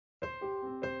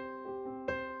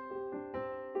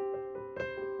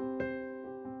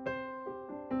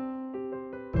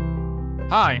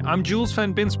Hi, I'm Jules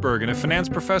van Binsbergen, a finance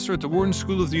professor at the Wharton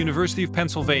School of the University of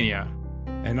Pennsylvania.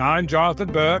 And I'm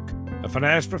Jonathan Burke, a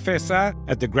finance professor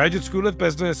at the Graduate School of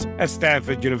Business at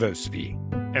Stanford University.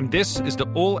 And this is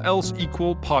the All Else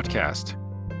Equal podcast.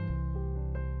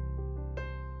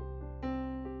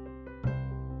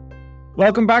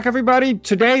 Welcome back, everybody.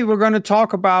 Today we're going to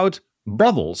talk about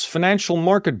bubbles, financial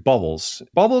market bubbles.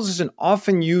 Bubbles is an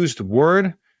often used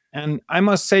word. And I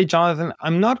must say, Jonathan,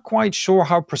 I'm not quite sure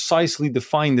how precisely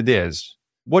defined it is.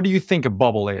 What do you think a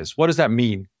bubble is? What does that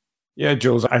mean? Yeah,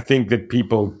 Jules, I think that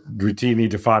people routinely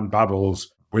define bubbles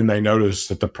when they notice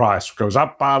that the price goes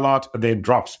up by a lot and then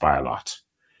drops by a lot.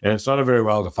 And it's not a very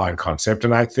well-defined concept.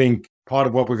 And I think part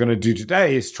of what we're going to do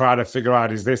today is try to figure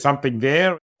out, is there something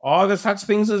there? Are there such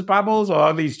things as bubbles, or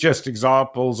are these just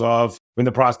examples of when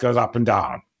the price goes up and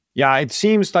down? Yeah, it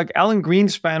seems like Alan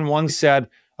Greenspan once said,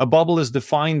 a bubble is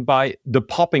defined by the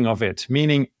popping of it,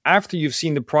 meaning after you've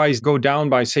seen the price go down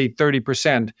by, say,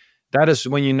 30%, that is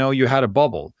when you know you had a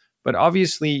bubble. But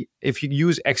obviously, if you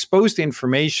use exposed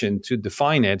information to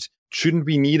define it, shouldn't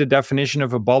we need a definition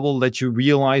of a bubble that you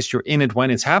realize you're in it when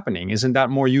it's happening? Isn't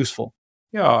that more useful?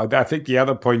 Yeah, I think the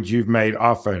other point you've made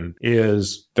often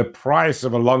is the price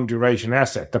of a long duration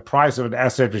asset, the price of an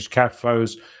asset which cash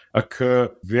flows occur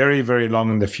very, very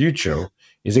long in the future,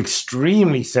 is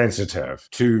extremely sensitive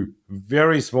to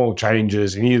very small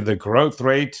changes in either the growth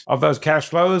rate of those cash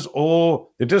flows or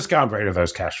the discount rate of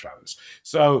those cash flows.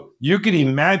 So you can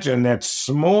imagine that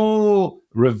small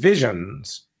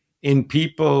revisions in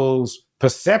people's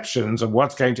perceptions of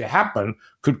what's going to happen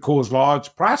could cause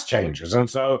large price changes. And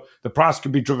so the price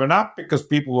could be driven up because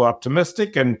people were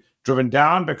optimistic and driven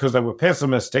down because they were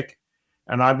pessimistic.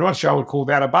 And I'm not sure I would call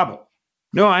that a bubble.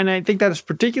 No, and I think that is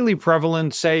particularly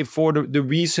prevalent, say, for the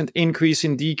recent increase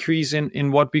and decrease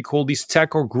in what we call these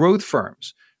tech or growth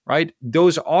firms, right?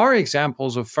 Those are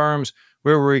examples of firms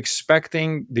where we're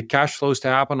expecting the cash flows to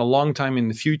happen a long time in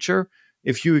the future.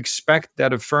 If you expect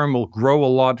that a firm will grow a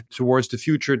lot towards the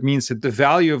future, it means that the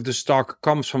value of the stock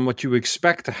comes from what you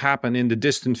expect to happen in the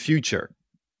distant future.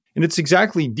 And it's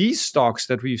exactly these stocks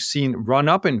that we've seen run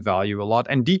up in value a lot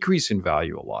and decrease in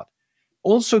value a lot.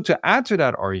 Also, to add to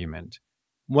that argument,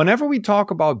 whenever we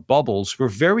talk about bubbles, we're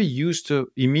very used to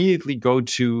immediately go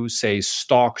to, say,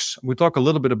 stocks. We'll talk a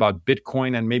little bit about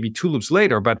Bitcoin and maybe tulips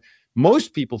later, but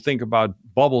most people think about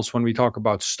bubbles when we talk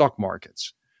about stock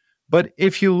markets. But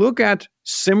if you look at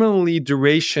similarly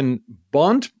duration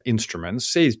bond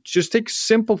instruments, say, just take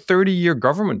simple 30-year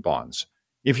government bonds.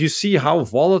 If you see how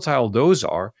volatile those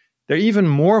are, they're even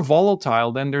more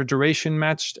volatile than their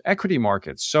duration-matched equity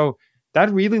markets. So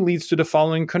that really leads to the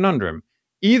following conundrum.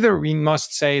 Either we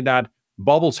must say that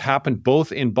bubbles happen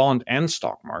both in bond and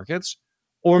stock markets,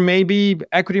 or maybe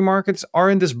equity markets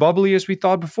aren't as bubbly as we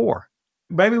thought before.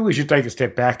 Maybe we should take a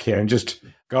step back here and just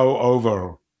go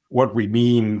over what we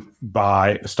mean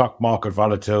by stock market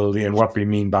volatility and what we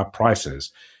mean by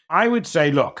prices. I would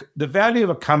say, look, the value of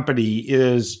a company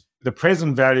is the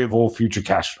present value of all future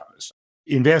cash flows.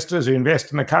 Investors who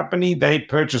invest in a company, they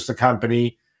purchase the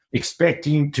company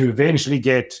expecting to eventually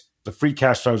get the free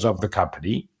cash flows of the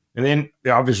company. And then the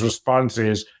obvious response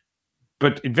is,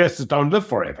 but investors don't live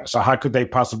forever. So how could they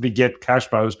possibly get cash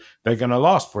flows that are going to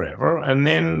last forever? And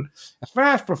then as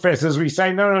finance professors, we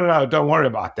say, no, don't worry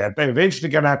about that. They're eventually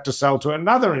going to have to sell to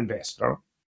another investor.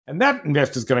 And that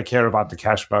investor is going to care about the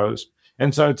cash flows.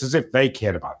 And so it's as if they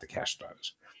cared about the cash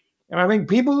flows. And I think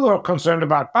people who are concerned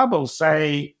about bubbles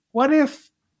say, what if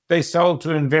they sell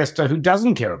to an investor who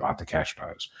doesn't care about the cash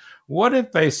flows? What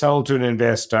if they sell to an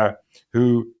investor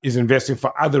who is investing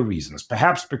for other reasons,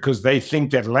 perhaps because they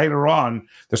think that later on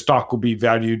the stock will be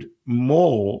valued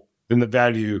more than the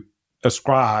value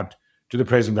ascribed to the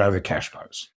present value of the cash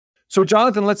flows? So,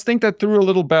 Jonathan, let's think that through a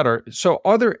little better. So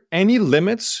are there any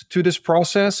limits to this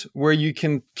process where you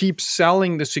can keep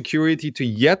selling the security to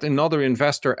yet another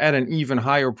investor at an even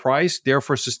higher price,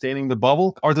 therefore sustaining the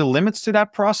bubble? Are there limits to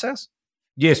that process?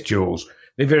 Yes, Jules.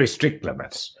 They're very strict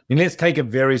limits. And let's take a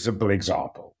very simple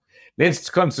example. Let's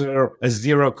consider a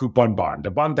zero coupon bond,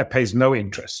 a bond that pays no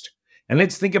interest. And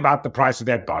let's think about the price of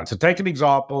that bond. So take an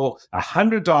example,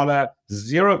 $100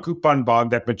 zero coupon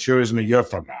bond that matures in a year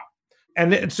from now.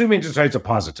 And assume interest rates are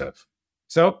positive.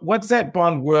 So what's that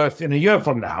bond worth in a year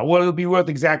from now? Well, it'll be worth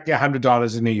exactly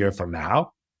 $100 in a year from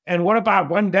now. And what about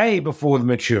one day before the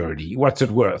maturity? What's it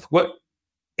worth? Well,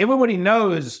 everybody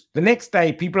knows the next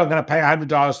day people are going to pay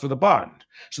 $100 for the bond.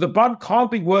 So the bond can't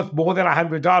be worth more than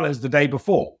 $100 the day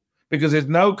before because there's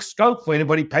no scope for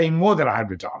anybody paying more than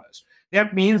 $100.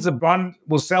 That means the bond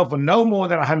will sell for no more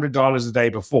than $100 the day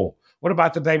before. What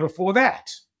about the day before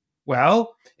that?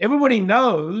 Well, everybody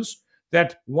knows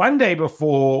that one day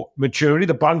before maturity,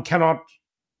 the bond cannot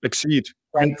exceed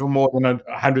trade for more than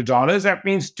 $100. That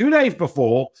means 2 days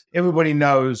before, everybody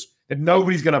knows that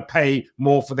nobody's going to pay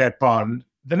more for that bond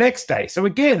the next day. So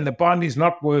again, the bond is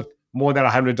not worth more than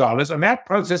 $100, and that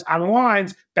process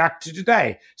unwinds back to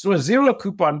today. So a zero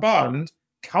coupon bond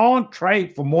can't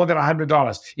trade for more than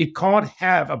 $100. It can't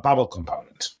have a bubble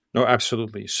component. No,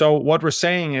 absolutely. So what we're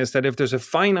saying is that if there's a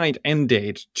finite end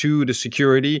date to the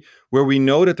security where we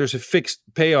know that there's a fixed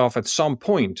payoff at some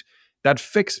point, that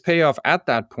fixed payoff at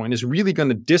that point is really going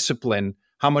to discipline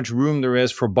how much room there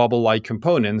is for bubble-like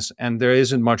components, and there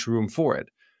isn't much room for it.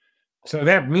 So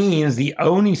that means the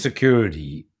only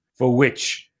security for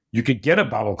which you could get a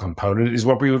bubble component is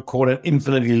what we would call an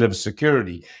infinitely lived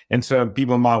security. And so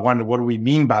people might wonder, what do we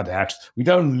mean by that? We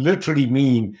don't literally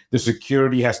mean the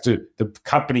security the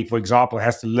company, for example,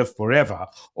 has to live forever.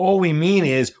 All we mean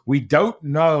is we don't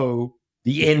know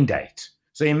the end date.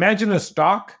 So imagine a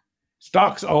stock.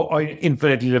 Stocks are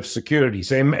infinitely lived security.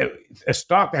 So a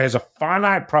stock that has a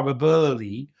finite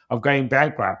probability of going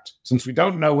bankrupt, since we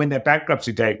don't know when that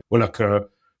bankruptcy date will occur,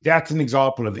 that's an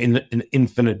example of an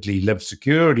infinitely lived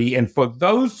security. And for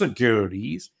those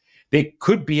securities, there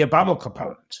could be a bubble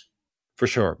component. For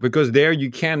sure. Because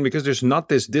because there's not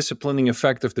this disciplining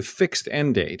effect of the fixed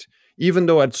end date. Even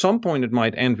though at some point it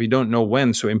might end, we don't know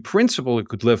when. So in principle, it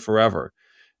could live forever.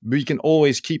 We can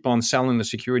always keep on selling the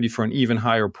security for an even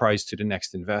higher price to the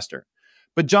next investor.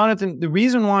 But Jonathan, the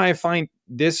reason why I find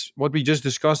this, what we just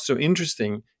discussed, so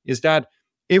interesting is that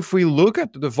if we look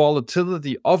at the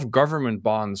volatility of government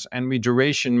bonds and we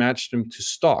duration match them to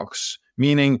stocks,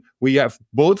 meaning we have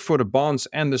both for the bonds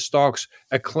and the stocks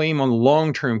a claim on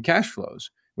long-term cash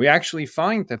flows, we actually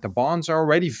find that the bonds are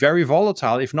already very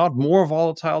volatile, if not more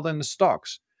volatile than the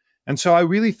stocks. And so I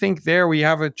really think there we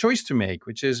have a choice to make,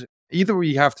 which is either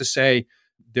we have to say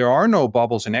there are no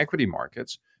bubbles in equity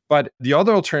markets, but the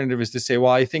other alternative is to say,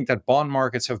 well, I think that bond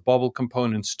markets have bubble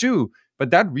components too. But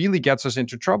that really gets us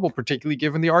into trouble, particularly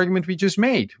given the argument we just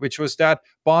made, which was that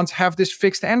bonds have this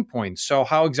fixed endpoint. So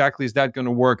how exactly is that going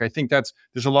to work? I think there's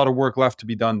a lot of work left to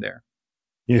be done there.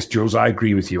 Yes, Jules, I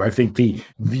agree with you. I think the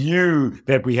view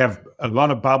that we have a lot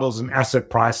of bubbles in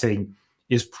asset pricing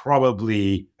is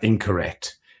probably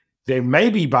incorrect. There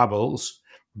may be bubbles,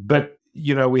 but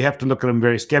we have to look at them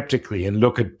very skeptically and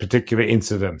look at particular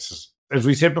incidences. As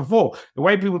we said before, the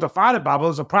way people define a bubble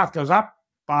is the price goes up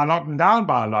by a lot and down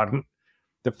by a lot.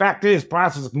 The fact is,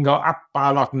 prices can go up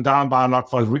by a lot and down by a lot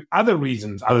for other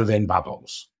reasons other than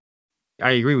bubbles.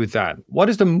 I agree with that. What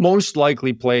is the most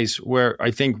likely place where I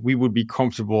think we would be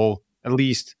comfortable at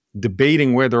least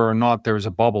debating whether or not there is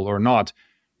a bubble or not,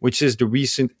 which is the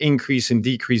recent increase and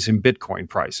decrease in Bitcoin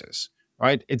prices,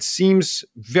 right? It seems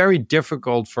very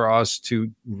difficult for us to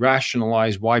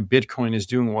rationalize why Bitcoin is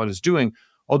doing what it's doing.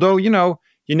 Although, you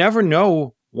never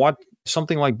know what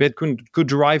something like Bitcoin could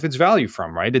derive its value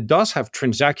from, right? It does have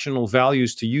transactional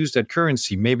values to use that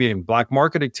currency, maybe in black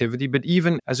market activity, but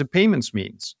even as a payments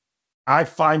means. I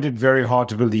find it very hard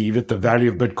to believe that the value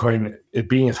of Bitcoin, it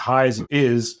being as high as it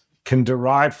is, can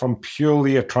derive from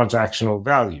purely a transactional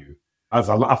value. As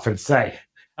I often say,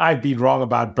 I've been wrong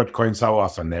about Bitcoin so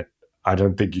often that I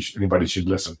don't think anybody should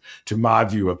listen to my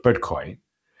view of Bitcoin.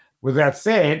 With that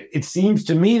said, it seems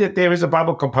to me that there is a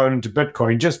bubble component to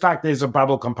Bitcoin, just like there's a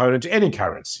bubble component to any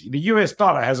currency. The US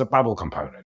dollar has a bubble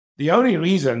component. The only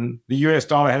reason the US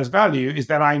dollar has value is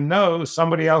that I know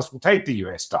somebody else will take the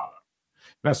US dollar.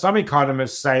 Now, some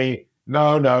economists say,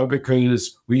 no,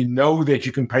 because we know that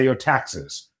you can pay your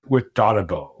taxes with dollar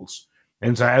bills.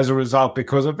 And so as a result,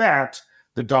 because of that,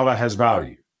 the dollar has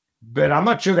value. But I'm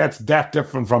not sure that's that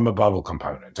different from a bubble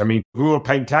component. I mean, who are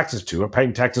paying taxes to? Are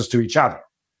paying taxes to each other.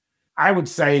 I would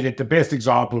say that the best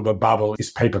example of a bubble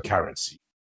is paper currency.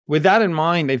 With that in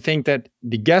mind, I think that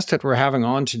the guest that we're having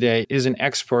on today is an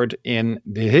expert in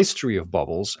the history of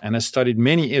bubbles and has studied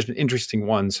many interesting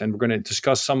ones, and we're going to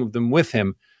discuss some of them with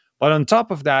him. But on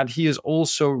top of that, he has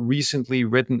also recently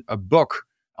written a book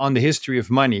on the history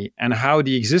of money and how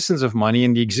the existence of money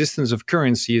and the existence of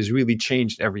currency has really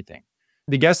changed everything.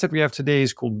 The guest that we have today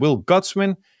is called Will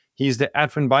Goetzmann. He's the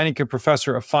Edwin Beinecke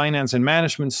Professor of Finance and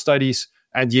Management Studies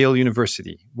at Yale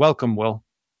University. Welcome, Will.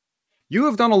 You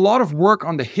have done a lot of work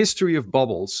on the history of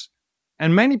bubbles,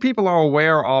 and many people are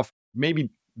aware of maybe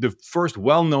the first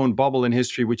well-known bubble in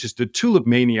history, which is the tulip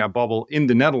mania bubble in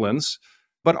the Netherlands.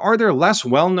 But are there less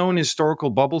well-known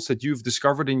historical bubbles that you've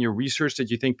discovered in your research that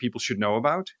you think people should know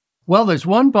about? Well, there's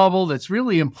one bubble that's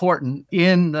really important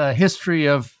in the history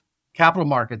of capital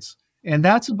markets, and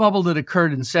that's a bubble that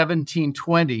occurred in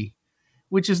 1720,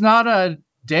 which is not a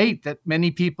date that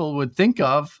many people would think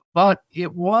of, but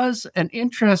it was an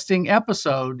interesting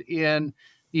episode in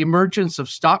the emergence of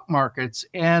stock markets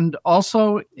and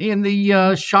also in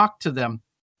the shock to them.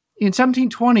 In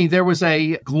 1720, there was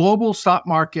a global stock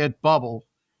market bubble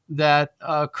that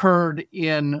occurred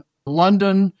in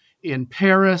London, in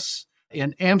Paris,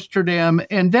 in Amsterdam,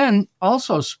 and then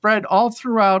also spread all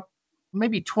throughout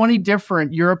maybe 20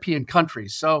 different European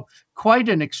countries. So quite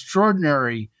an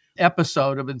extraordinary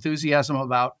episode of enthusiasm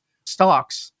about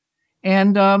stocks.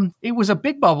 And it was a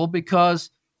big bubble because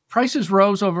prices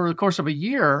rose over the course of a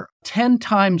year 10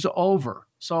 times over.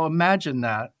 So imagine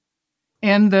that.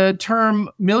 And the term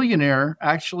millionaire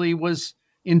actually was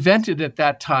invented at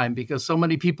that time because so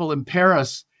many people in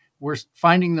Paris were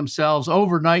finding themselves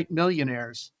overnight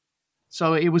millionaires.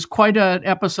 So it was quite an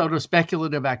episode of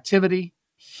speculative activity,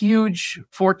 huge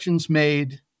fortunes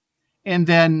made. And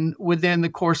then within the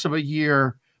course of a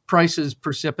year, prices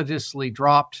precipitously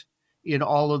dropped in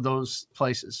all of those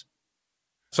places.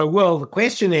 So, Will, the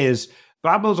question is,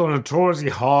 bubbles are notoriously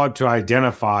hard to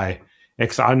identify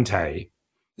ex ante.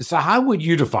 So how would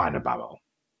you define a bubble?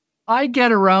 I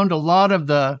get around a lot of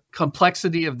the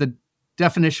complexity of the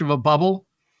definition of a bubble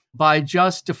by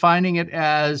just defining it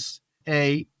as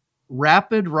a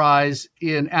rapid rise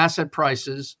in asset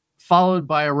prices followed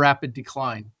by a rapid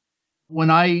decline. When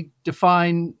I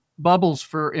define bubbles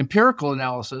for empirical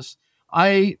analysis,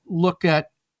 I look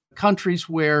at countries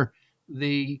where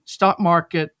the stock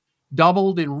market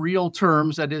doubled in real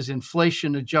terms, that is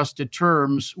inflation adjusted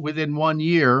terms, within 1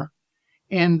 year,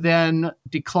 and then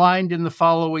declined in the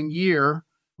following year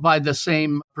by the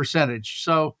same percentage.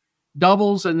 So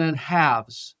doubles and then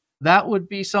halves. That would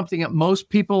be something that most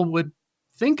people would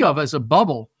think of as a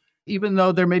bubble, even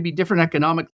though there may be different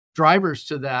economic drivers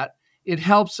to that. It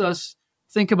helps us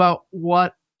think about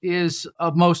what is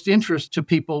of most interest to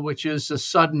people, which is a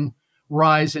sudden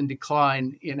rise and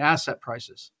decline in asset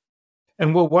prices.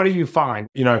 And well, what do you find?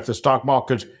 If the stock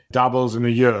market doubles in a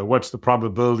year, what's the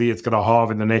probability it's going to halve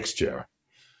in the next year?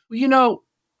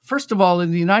 First of all,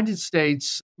 in the United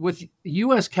States, with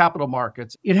U.S. capital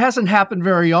markets, it hasn't happened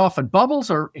very often. Bubbles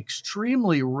are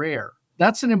extremely rare.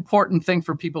 That's an important thing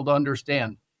for people to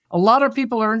understand. A lot of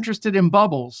people are interested in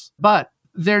bubbles, but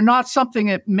they're not something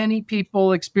that many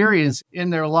people experience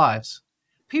in their lives.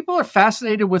 People are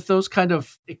fascinated with those kind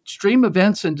of extreme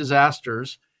events and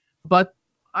disasters, but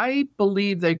I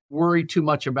believe they worry too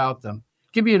much about them.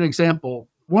 Give you an example.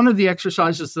 One of the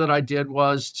exercises that I did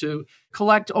was to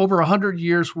collect over 100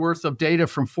 years worth of data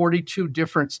from 42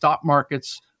 different stock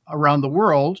markets around the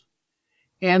world,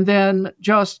 and then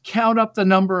just count up the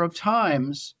number of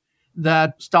times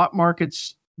that stock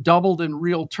markets doubled in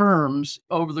real terms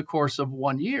over the course of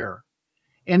 1 year.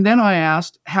 And then I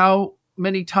asked how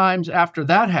many times after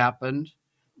that happened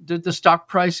did the stock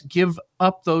price give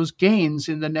up those gains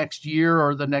in the next year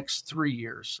or the next 3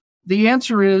 years? The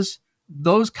answer is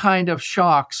those kind of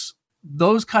shocks,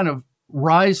 those kind of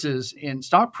rises in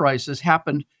stock prices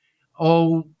happened,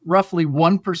 roughly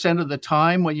 1% of the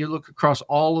time when you look across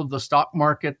all of the stock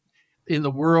market in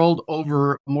the world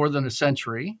over more than a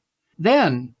century.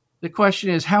 Then the question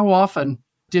is, how often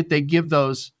did they give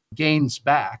those gains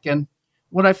back? And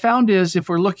what I found is if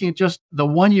we're looking at just the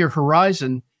 1 year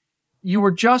horizon, you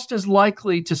were just as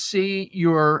likely to see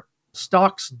your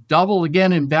stocks double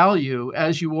again in value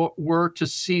as you were to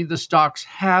see the stocks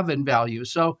halve in value.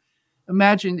 So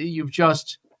imagine that you've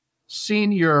just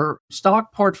seen your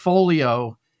stock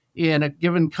portfolio in a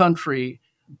given country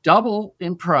double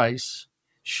in price.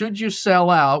 Should you sell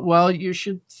out? Well, you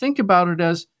should think about it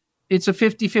as it's a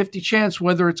 50-50 chance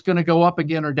whether it's going to go up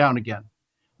again or down again.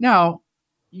 Now,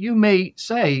 you may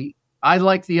say, I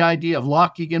like the idea of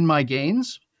locking in my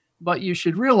gains, but you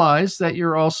should realize that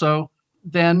you're also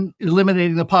then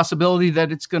eliminating the possibility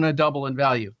that it's going to double in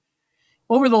value.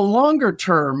 Over the longer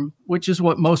term, which is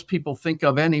what most people think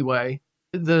of anyway,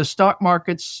 the stock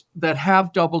markets that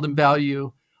have doubled in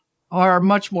value are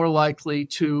much more likely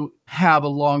to have a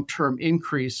long-term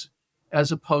increase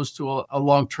as opposed to a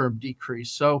long-term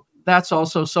decrease. So that's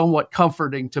also somewhat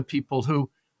comforting to people who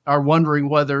are wondering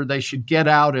whether they should get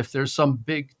out if there's some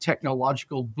big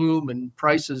technological boom in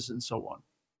prices and so on.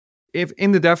 If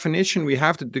in the definition we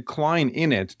have the decline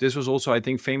in it, this was also, I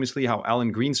think, famously how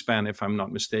Alan Greenspan, if I'm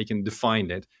not mistaken,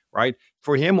 defined it, right?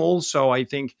 For him also, I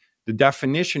think the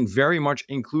definition very much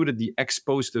included the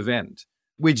exposed event,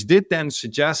 which did then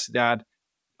suggest that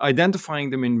identifying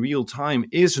them in real time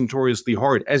is notoriously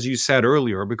hard, as you said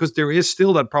earlier, because there is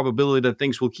still that probability that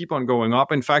things will keep on going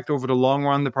up. In fact, over the long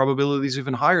run, the probability is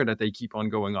even higher that they keep on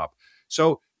going up.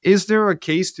 So is there a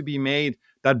case to be made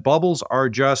that bubbles are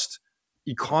just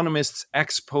economists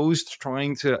exposed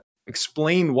trying to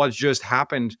explain what just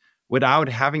happened without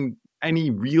having any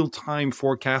real-time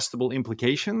forecastable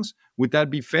implications? Would that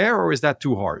be fair, or is that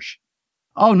too harsh?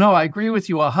 Oh, no, I agree with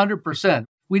you 100%.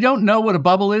 We don't know what a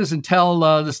bubble is until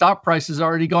the stock price has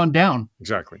already gone down.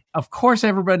 Exactly. Of course,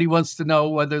 everybody wants to know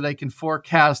whether they can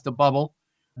forecast a bubble.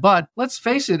 But let's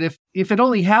face it, if it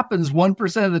only happens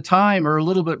 1% of the time or a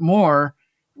little bit more,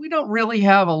 we don't really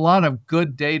have a lot of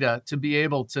good data to be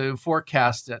able to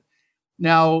forecast it.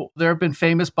 Now, there have been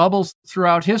famous bubbles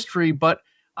throughout history, but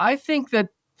I think that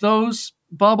those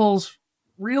bubbles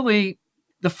really,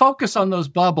 the focus on those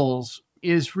bubbles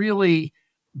is really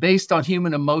based on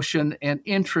human emotion and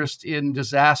interest in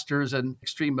disasters and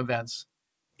extreme events.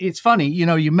 It's funny,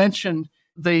 you mentioned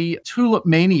the tulip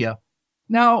mania.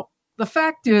 Now, the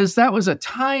fact is that was a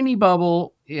tiny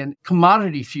bubble in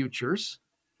commodity futures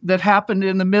that happened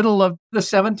in the middle of the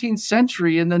 17th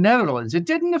century in the Netherlands. It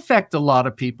didn't affect a lot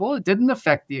of people. It didn't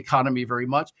affect the economy very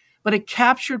much, but it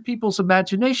captured people's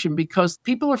imagination because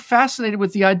people are fascinated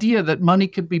with the idea that money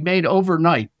could be made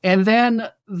overnight. And then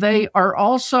they are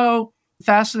also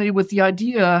fascinated with the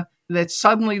idea that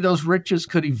suddenly those riches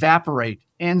could evaporate.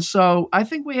 And so I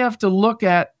think we have to look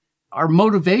at our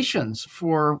motivations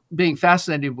for being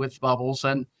fascinated with bubbles.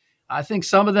 And I think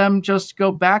some of them just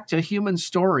go back to human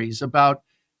stories about,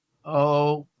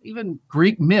 even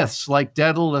Greek myths like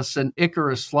Daedalus and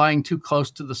Icarus flying too close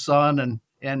to the sun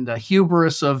and the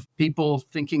hubris of people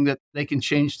thinking that they can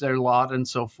change their lot and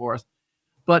so forth.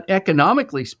 But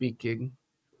economically speaking,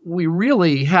 we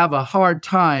really have a hard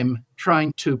time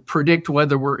trying to predict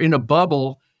whether we're in a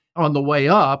bubble on the way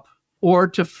up or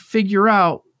to figure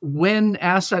out when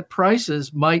asset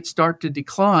prices might start to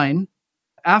decline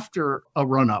after a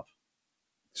run-up.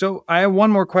 So I have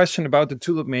one more question about the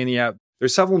tulip mania.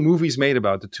 There's several movies made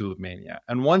about the tulip mania.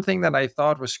 And one thing that I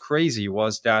thought was crazy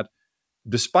was that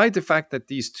despite the fact that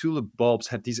these tulip bulbs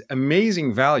had these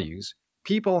amazing values,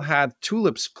 people had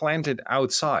tulips planted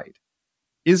outside.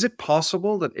 Is it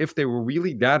possible that if they were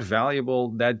really that valuable,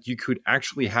 that you could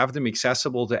actually have them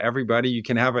accessible to everybody? You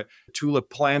can have a tulip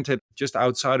planted just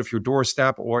outside of your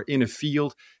doorstep or in a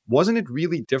field. Wasn't it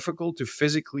really difficult to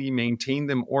physically maintain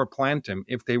them or plant them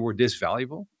if they were this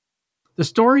valuable? The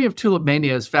story of tulip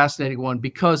mania is a fascinating one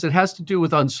because it has to do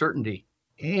with uncertainty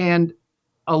and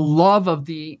a love of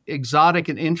the exotic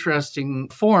and interesting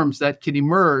forms that can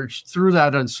emerge through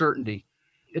that uncertainty.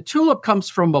 A tulip comes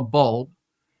from a bulb,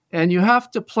 and you have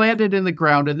to plant it in the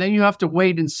ground, and then you have to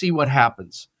wait and see what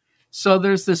happens. So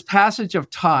there's this passage of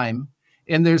time,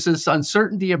 and there's this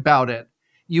uncertainty about it.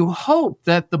 You hope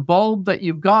that the bulb that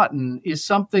you've gotten is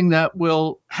something that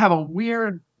will have a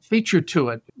weird feature to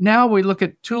it. Now we look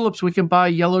at tulips, we can buy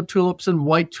yellow tulips and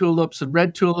white tulips and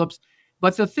red tulips.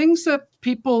 But the things that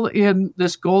people in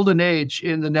this golden age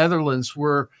in the Netherlands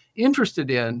were interested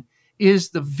in is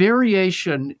the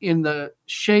variation in the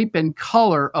shape and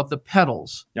color of the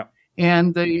petals. Yeah.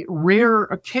 And the rare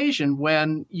occasion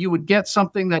when you would get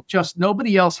something that just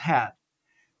nobody else had.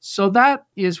 So that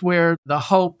is where the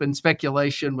hope and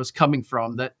speculation was coming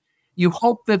from, that you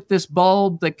hope that this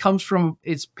bulb that comes from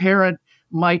its parent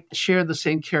might share the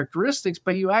same characteristics,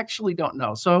 but you actually don't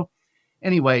know. So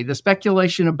anyway, the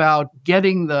speculation about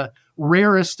getting the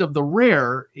rarest of the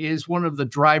rare is one of the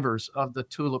drivers of the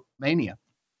tulip mania.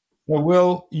 Well,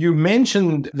 Will, you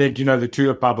mentioned that, the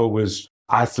tulip bubble was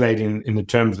isolating in the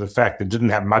terms of the fact that it didn't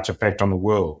have much effect on the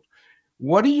world.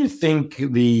 What do you think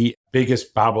the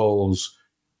biggest bubbles,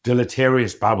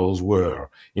 deleterious bubbles were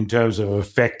in terms of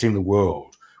affecting the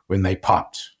world when they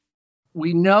popped?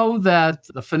 We know that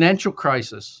the financial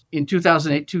crisis in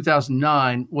 2008,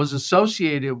 2009 was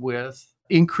associated with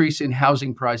increase in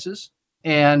housing prices.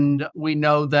 And we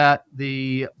know that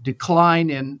the decline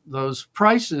in those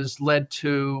prices led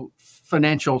to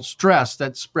financial stress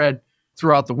that spread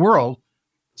throughout the world.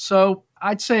 So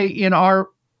I'd say in our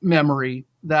memory,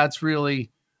 that's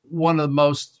really one of the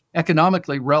most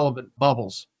economically relevant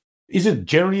bubbles. Is it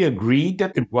generally agreed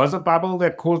that it was a bubble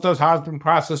that caused those housing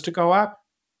prices to go up?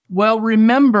 Well,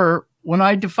 remember, when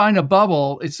I define a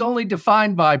bubble, it's only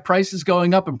defined by prices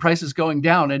going up and prices going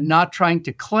down and not trying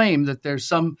to claim that there's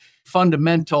some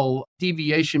fundamental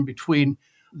deviation between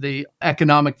the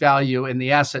economic value and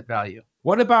the asset value.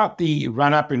 What about the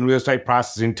run-up in real estate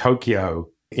prices in Tokyo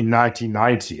in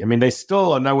 1990? I mean, they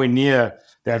still are nowhere near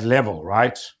that level,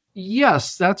 right?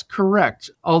 Yes, that's correct.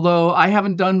 Although I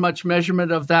haven't done much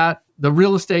measurement of that. The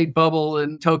real estate bubble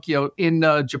in Tokyo in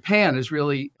Japan is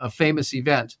really a famous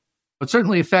event. It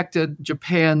certainly affected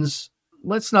Japan's,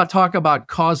 let's not talk about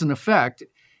cause and effect.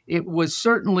 It was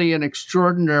certainly an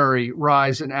extraordinary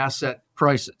rise in asset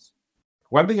prices.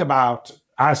 One thing about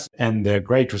us and the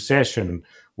Great Recession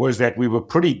was that we were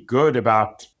pretty good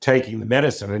about taking the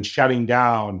medicine and shutting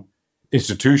down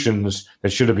institutions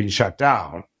that should have been shut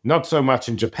down. Not so much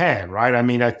in Japan, right? I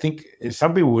mean, I think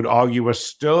some people would argue we're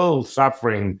still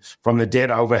suffering from the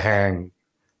debt overhang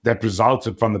that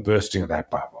resulted from the bursting of that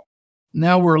bubble.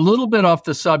 Now we're a little bit off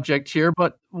the subject here,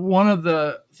 but one of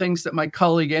the things that my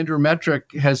colleague Andrew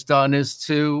Metrick has done is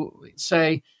to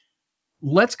say,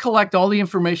 let's collect all the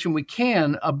information we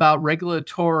can about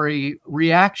regulatory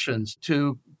reactions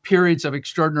to periods of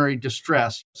extraordinary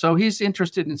distress. So he's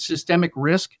interested in systemic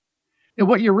risk. And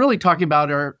what you're really talking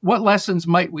about are what lessons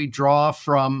might we draw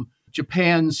from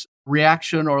Japan's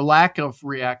reaction or lack of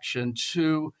reaction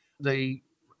to the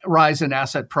rise in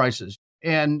asset prices?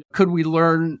 And could we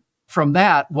learn from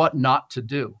that what not to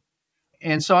do?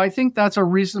 And so I think that's a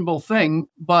reasonable thing,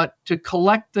 but to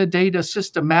collect the data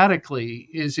systematically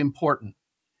is important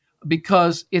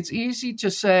because it's easy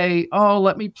to say, oh,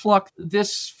 let me pluck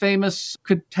this famous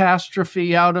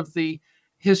catastrophe out of the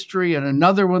history and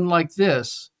another one like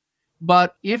this.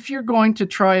 But if you're going to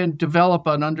try and develop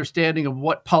an understanding of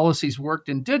what policies worked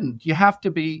and didn't, you have to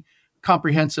be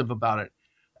comprehensive about it.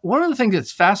 One of the things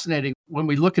that's fascinating when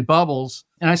we look at bubbles,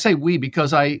 and I say we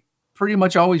because I pretty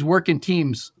much always work in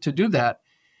teams to do that,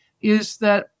 is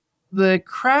that the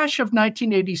crash of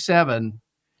 1987,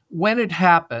 when it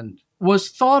happened, was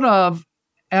thought of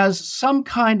as some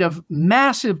kind of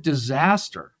massive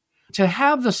disaster. To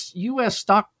have the U.S.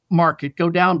 stock market go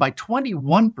down by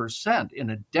 21% in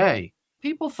a day,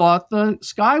 people thought the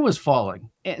sky was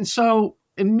falling. And so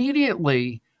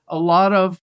immediately, a lot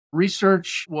of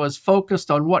research was focused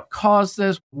on what caused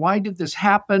this. Why did this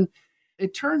happen?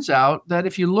 It turns out that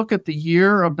if you look at the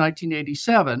year of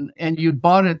 1987 and you'd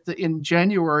bought it in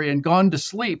January and gone to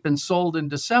sleep and sold in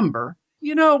December,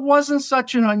 it wasn't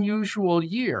such an unusual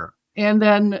year. And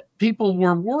then people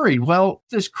were worried, well,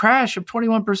 this crash of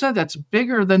 21%, that's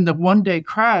bigger than the one-day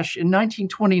crash in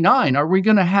 1929. Are we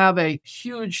going to have a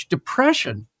huge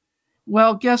depression?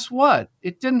 Well, guess what?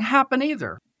 It didn't happen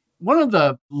either. One of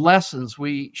the lessons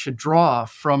we should draw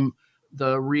from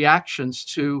the reactions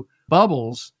to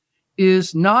bubbles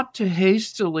is not to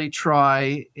hastily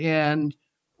try and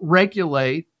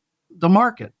regulate the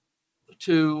market,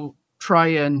 to try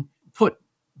and put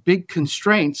big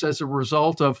constraints as a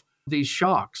result of these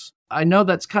shocks. I know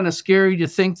that's kind of scary to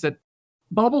think that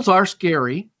bubbles are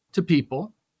scary to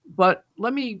people, but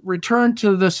let me return to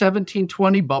the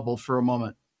 1720 bubble for a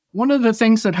moment. One of the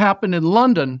things that happened in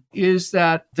London is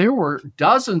that there were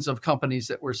dozens of companies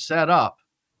that were set up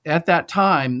at that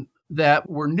time that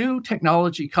were new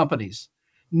technology companies,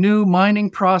 new mining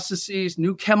processes,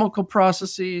 new chemical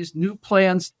processes, new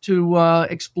plans to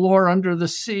explore under the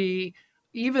sea,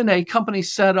 even a company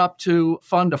set up to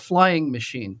fund a flying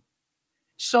machine.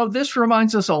 So this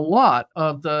reminds us a lot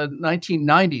of the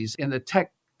 1990s and the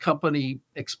tech company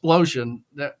explosion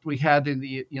that we had in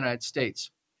the United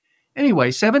States. Anyway,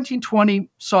 1720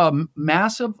 saw a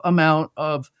massive amount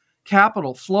of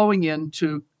capital flowing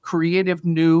into creative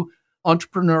new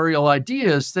entrepreneurial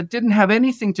ideas that didn't have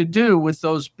anything to do with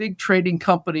those big trading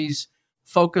companies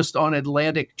focused on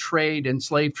Atlantic trade and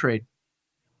slave trade.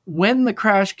 When the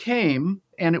crash came,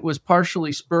 and it was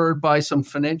partially spurred by some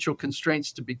financial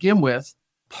constraints to begin with,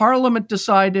 Parliament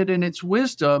decided in its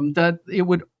wisdom that it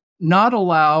would not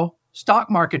allow stock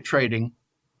market trading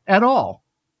at all,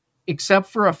 except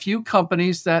for a few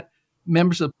companies that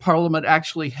members of Parliament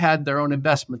actually had their own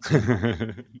investments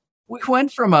in. We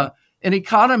went from an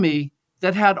economy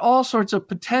that had all sorts of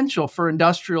potential for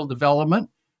industrial development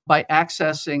by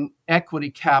accessing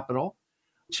equity capital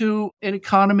to an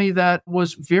economy that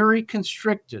was very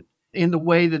constricted in the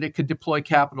way that it could deploy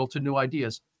capital to new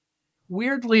ideas.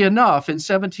 Weirdly enough, in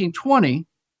 1720,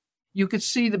 you could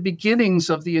see the beginnings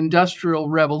of the Industrial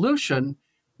Revolution,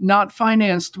 not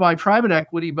financed by private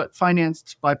equity, but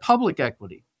financed by public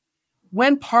equity.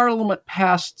 When Parliament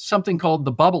passed something called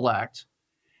the Bubble Act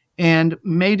and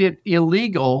made it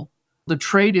illegal, the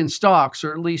trade in stocks,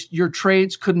 or at least your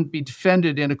trades couldn't be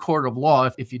defended in a court of law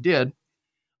if you did,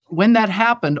 when that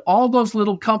happened, all those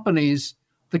little companies,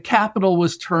 the capital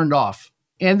was turned off.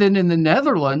 And then in the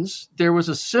Netherlands, there was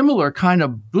a similar kind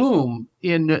of boom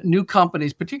in new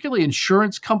companies, particularly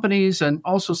insurance companies and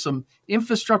also some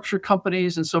infrastructure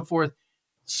companies and so forth.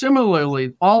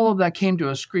 Similarly, all of that came to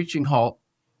a screeching halt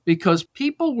because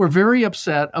people were very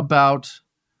upset about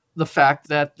the fact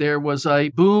that there was a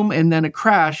boom and then a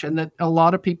crash and that a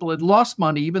lot of people had lost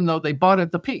money even though they bought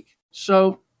at the peak.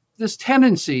 So this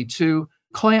tendency to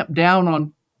clamp down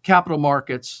on capital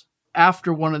markets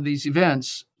after one of these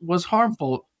events was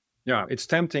harmful. Yeah, it's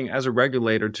tempting as a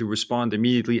regulator to respond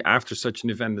immediately after such an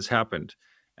event has happened,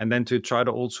 and then to try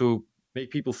to also make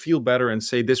people feel better and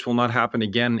say this will not happen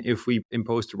again if we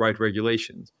impose the right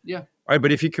regulations. Yeah. Right.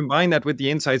 But if you combine that with the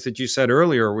insights that you said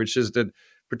earlier, which is that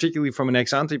particularly from an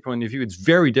ex-ante point of view, it's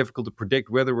very difficult to predict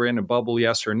whether we're in a bubble,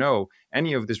 yes or no.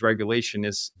 Any of this regulation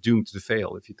is doomed to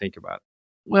fail if you think about it.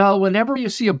 Well, whenever you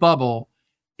see a bubble,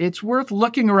 it's worth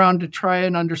looking around to try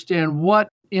and understand what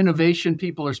innovation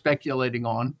people are speculating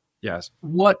on. Yes.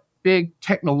 What big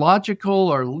technological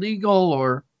or legal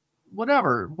or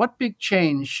whatever, what big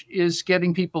change is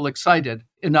getting people excited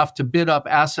enough to bid up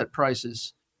asset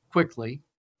prices quickly?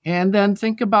 And then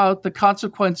think about the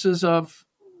consequences of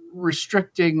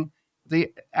restricting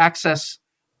the access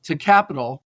to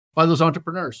capital by those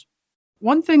entrepreneurs.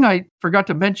 One thing I forgot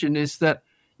to mention is that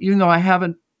even though I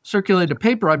haven't circulated a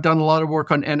paper, I've done a lot of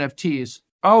work on NFTs.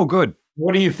 Oh, good.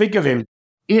 What do you think of him?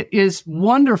 It is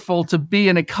wonderful to be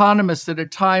an economist at a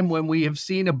time when we have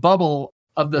seen a bubble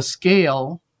of the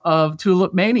scale of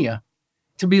tulip mania,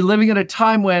 to be living at a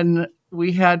time when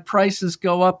we had prices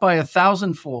go up by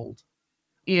 1,000-fold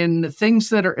in things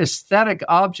that are aesthetic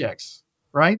objects,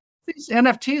 right? These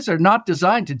NFTs are not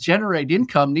designed to generate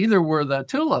income, neither were the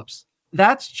tulips.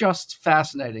 That's just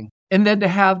fascinating. And then to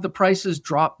have the prices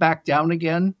drop back down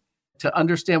again, to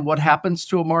understand what happens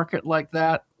to a market like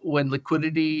that when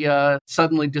liquidity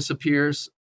suddenly disappears.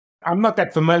 I'm not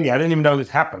that familiar. I didn't even know this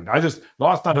happened.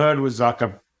 Last I heard was like,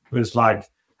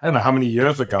 I don't know how many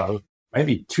years ago,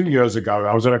 maybe 2 years ago,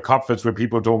 I was at a conference where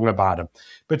people were talking about it.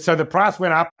 But so the price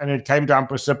went up and it came down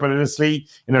precipitously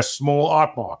in a small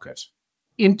art market.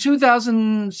 In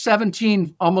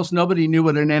 2017, almost nobody knew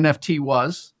what an NFT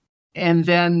was. And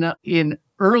then in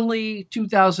early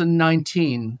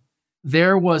 2019,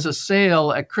 there was a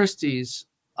sale at Christie's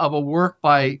of a work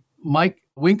by Mike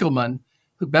Winkelmann,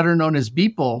 who better known as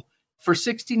Beeple, for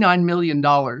 $69 million.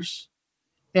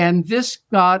 And this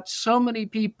got so many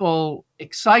people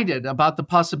excited about the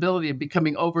possibility of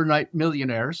becoming overnight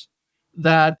millionaires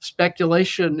that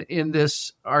speculation in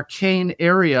this arcane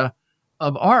area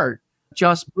of art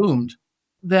just boomed.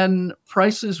 Then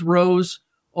prices rose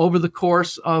over the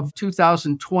course of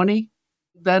 2020.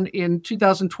 Then in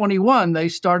 2021, they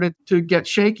started to get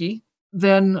shaky.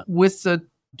 Then with the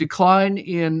decline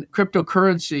in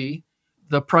cryptocurrency,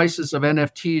 the prices of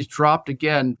NFTs dropped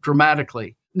again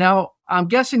dramatically. Now, I'm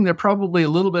guessing they're probably a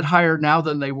little bit higher now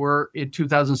than they were in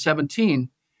 2017.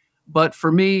 But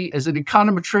for me, as an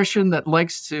econometrician that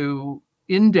likes to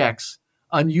index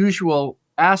unusual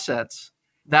assets,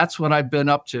 that's what I've been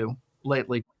up to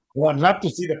lately. Well, I'd love to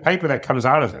see the paper that comes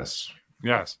out of this.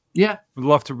 Yes. Yeah. Would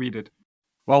love to read it.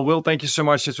 Well, Will, thank you so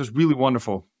much. This was really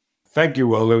wonderful. Thank you,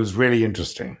 Will. It was really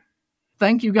interesting.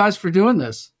 Thank you guys for doing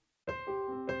this.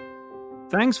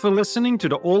 Thanks for listening to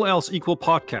the All Else Equal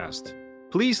podcast.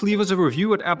 Please leave us a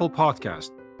review at Apple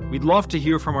Podcast. We'd love to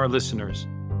hear from our listeners.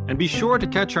 And be sure to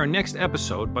catch our next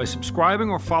episode by subscribing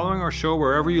or following our show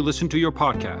wherever you listen to your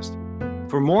podcast.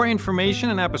 For more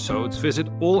information and episodes, visit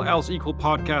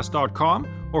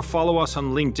allelseequalpodcast.com or follow us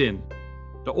on LinkedIn.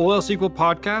 The All Else Equal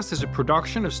podcast is a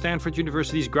production of Stanford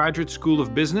University's Graduate School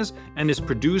of Business and is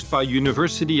produced by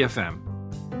University FM.